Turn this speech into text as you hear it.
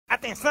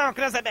Atenção,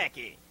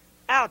 Cranzebeck!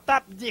 É o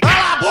top de...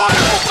 Cala a boca,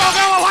 o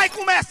programa vai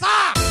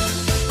começar!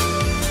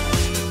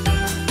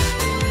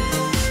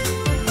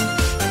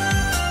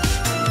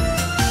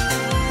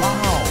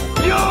 Wow!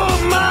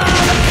 You man!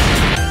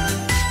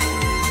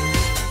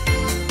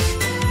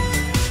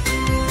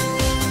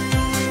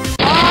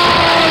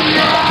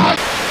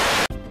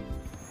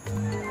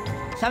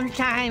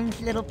 Sometimes,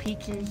 little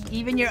peaches,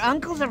 even your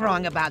uncles are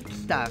wrong about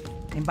stuff.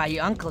 And by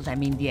your uncles, I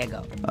mean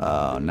Diego.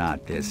 Oh,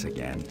 not this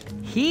again.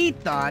 He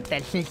thought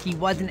that since he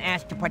wasn't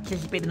asked to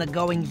participate in the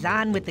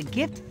goings-on with a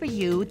gift for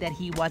you, that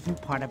he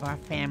wasn't part of our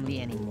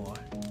family anymore.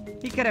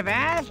 He could have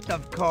asked,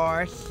 of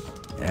course.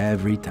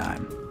 Every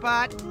time.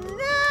 But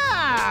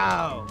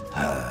no!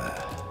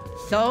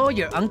 So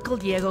your Uncle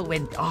Diego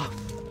went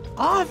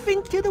off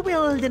into the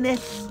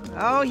wilderness.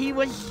 Oh, he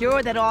was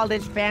sure that all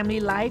this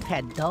family life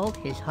had dulled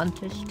his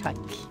hunter's touch.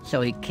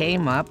 So he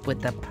came up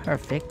with the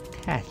perfect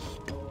test.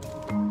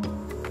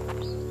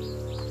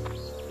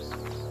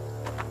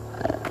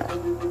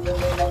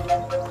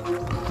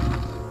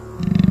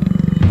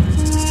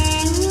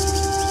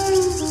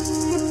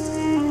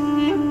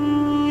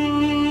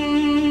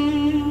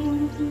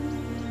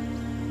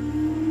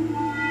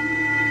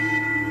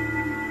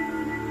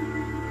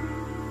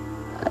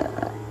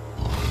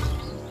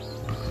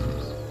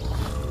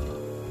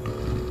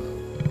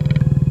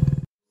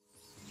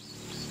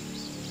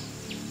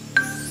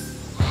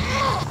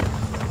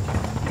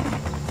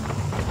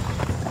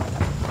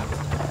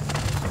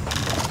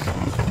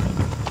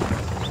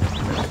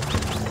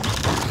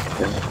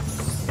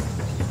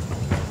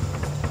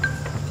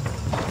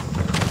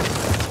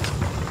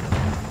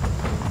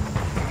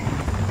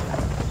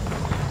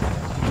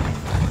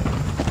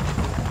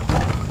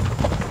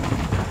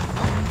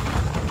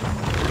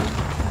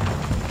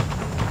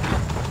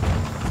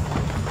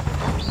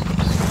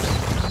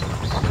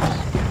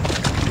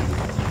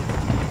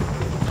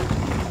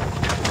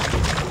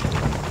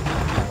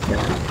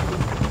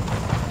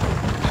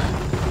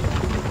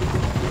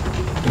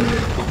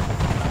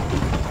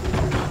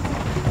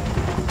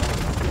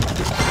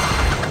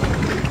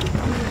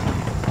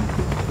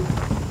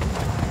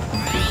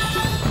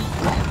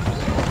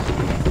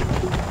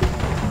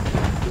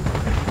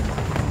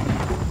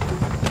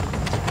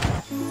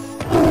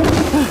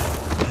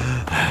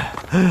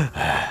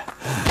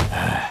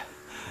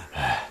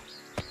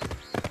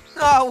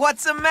 Oh,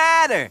 what's the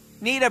matter?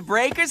 Need a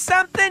break or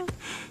something?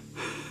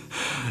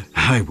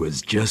 I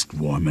was just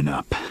warming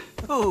up.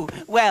 Ooh,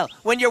 well,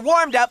 when you're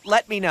warmed up,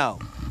 let me know.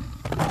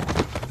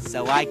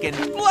 So I can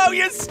blow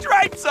your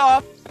stripes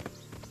off!